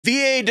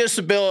VA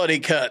disability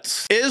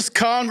cuts. Is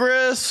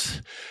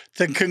Congress,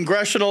 the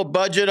Congressional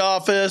Budget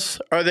Office,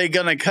 are they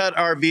going to cut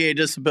our VA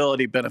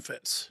disability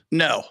benefits?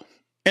 No.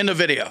 In the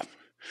video.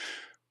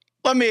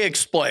 Let me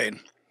explain.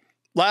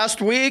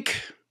 Last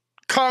week,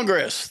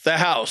 Congress, the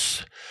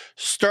House,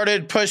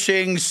 started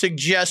pushing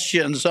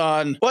suggestions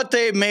on what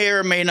they may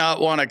or may not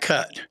want to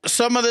cut.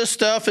 Some of this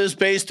stuff is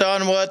based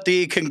on what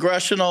the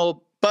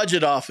Congressional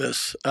Budget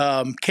Office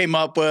came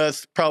up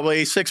with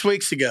probably 6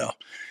 weeks ago.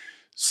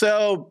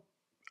 So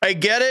I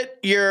get it.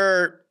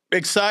 You're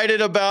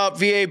excited about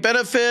VA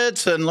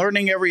benefits and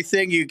learning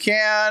everything you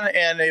can.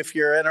 And if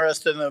you're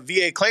interested in the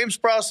VA claims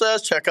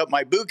process, check out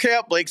my boot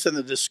camp. Links in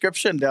the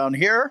description down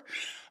here.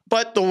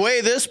 But the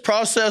way this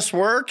process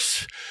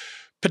works,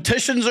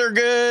 petitions are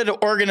good,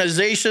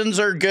 organizations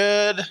are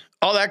good,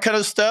 all that kind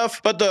of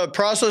stuff. But the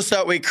process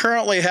that we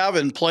currently have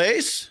in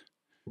place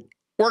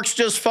works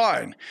just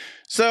fine.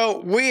 So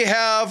we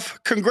have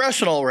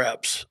congressional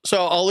reps.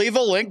 So I'll leave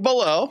a link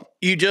below.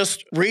 You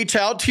just reach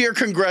out to your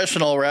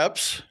congressional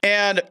reps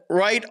and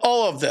write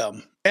all of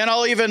them. And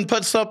I'll even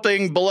put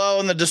something below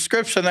in the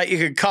description that you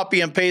could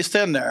copy and paste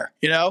in there,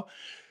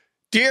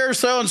 Dear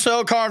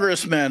so-and-so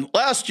congressman,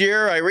 last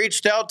year I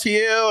reached out to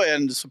you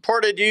and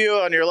supported you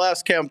on your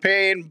last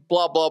campaign,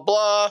 blah, blah,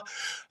 blah.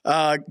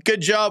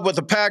 Good job with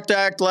the PACT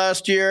Act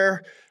last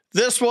year.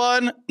 This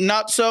one,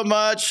 not so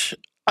much.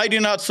 I do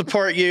not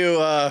support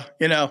you,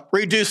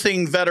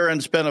 reducing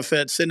veterans'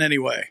 benefits in any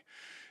way.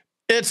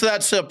 It's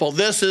that simple.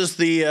 This is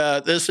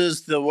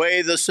the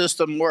way the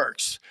system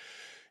works.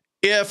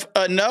 If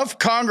enough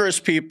Congress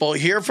people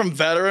hear from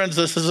veterans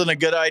this isn't a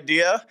good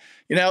idea,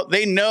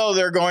 they know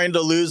they're going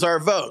to lose our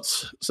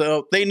votes.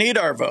 So they need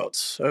our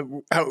votes,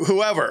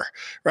 whoever,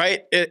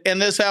 right?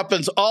 And this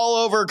happens all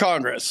over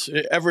Congress.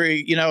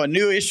 A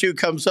new issue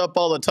comes up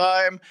all the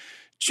time.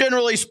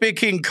 Generally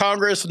speaking,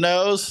 Congress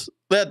knows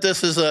that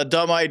this is a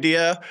dumb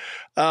idea,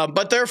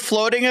 but they're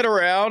floating it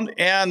around,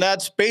 and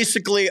that's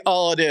basically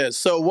all it is.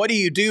 So what do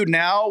you do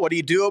now? What do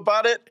you do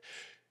about it?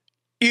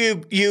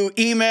 You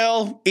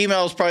email.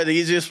 Email is probably the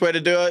easiest way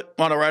to do it.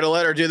 Want to write a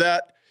letter, do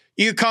that.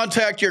 You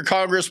contact your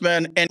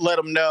congressman and let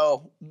them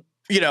know,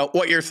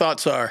 what your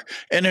thoughts are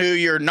and who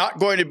you're not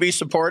going to be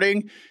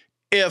supporting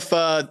if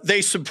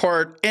they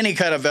support any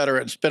kind of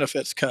veterans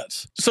benefits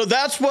cuts. So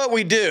that's what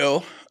we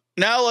do.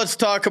 Now let's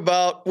talk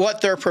about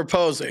what they're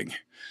proposing.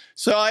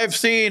 So I've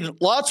seen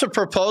lots of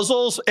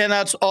proposals, and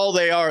that's all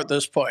they are at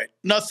this point.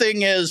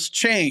 Nothing is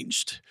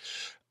changed.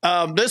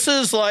 This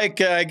is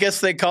like, I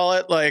guess they call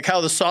it like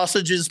how the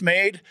sausage is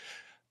made.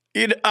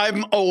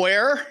 I'm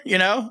aware,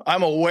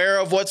 I'm aware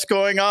of what's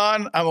going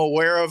on. I'm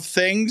aware of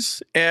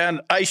things,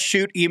 and I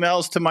shoot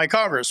emails to my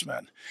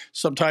congressmen.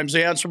 Sometimes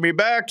they answer me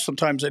back.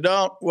 Sometimes they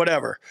don't,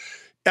 whatever.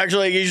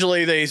 Actually,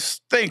 usually they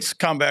thanks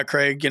Combat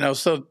Craig,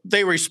 so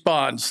they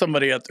respond.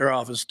 Somebody at their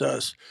office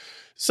does.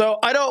 So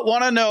I don't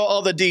want to know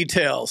all the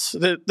details.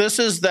 This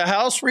is the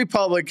House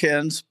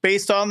Republicans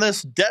based on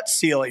this debt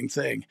ceiling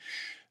thing.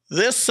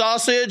 This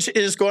sausage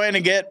is going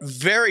to get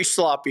very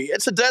sloppy.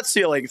 It's a debt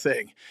ceiling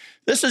thing.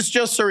 This is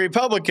just the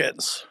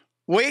Republicans.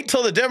 Wait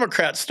till the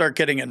Democrats start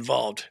getting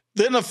involved.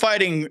 Then the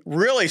fighting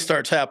really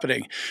starts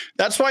happening.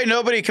 That's why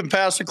nobody can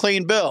pass a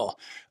clean bill.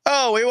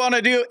 Oh, we want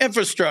to do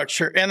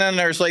infrastructure. And then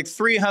there's like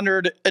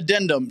 300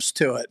 addendums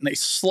to it. And they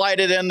slide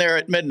it in there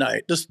at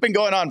midnight. This has been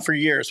going on for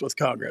years with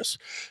Congress.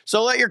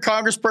 So let your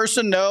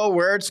congressperson know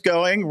where it's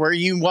going, where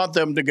you want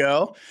them to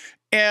go.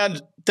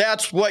 And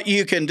that's what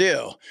you can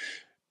do.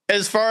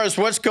 As far as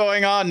what's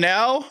going on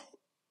now,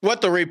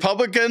 what the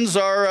Republicans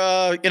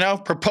are,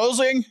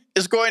 proposing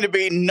is going to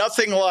be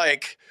nothing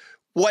like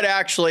what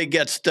actually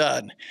gets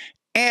done.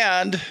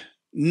 And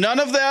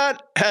none of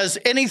that has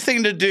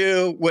anything to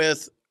do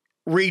with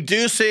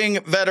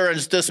reducing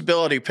veterans'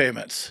 disability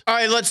payments. All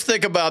right, let's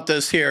think about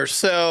this here.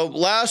 So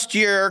last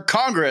year,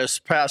 Congress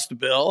passed a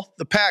bill,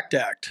 the PACT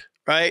Act,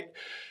 right?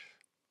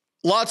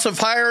 Lots of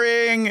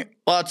hiring,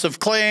 lots of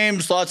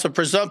claims, lots of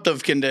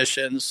presumptive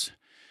conditions.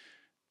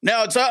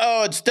 Now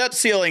it's debt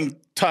ceiling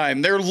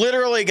time. They're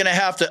literally going to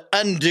have to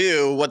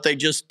undo what they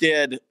just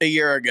did a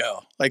year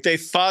ago. Like they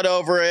fought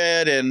over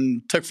it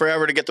and took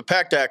forever to get the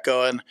PACT Act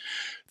going.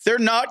 They're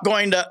not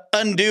going to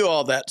undo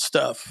all that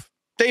stuff.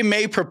 They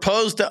may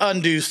propose to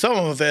undo some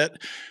of it,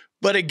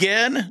 but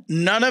again,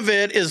 none of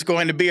it is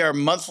going to be our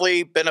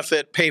monthly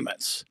benefit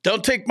payments.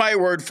 Don't take my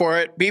word for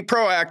it. Be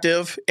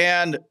proactive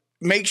and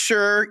make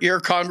sure your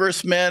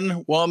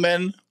congressmen,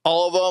 women,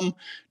 all of them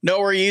know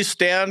where you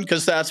stand,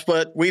 because that's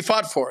what we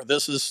fought for.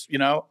 This is,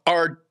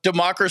 our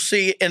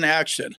democracy in action.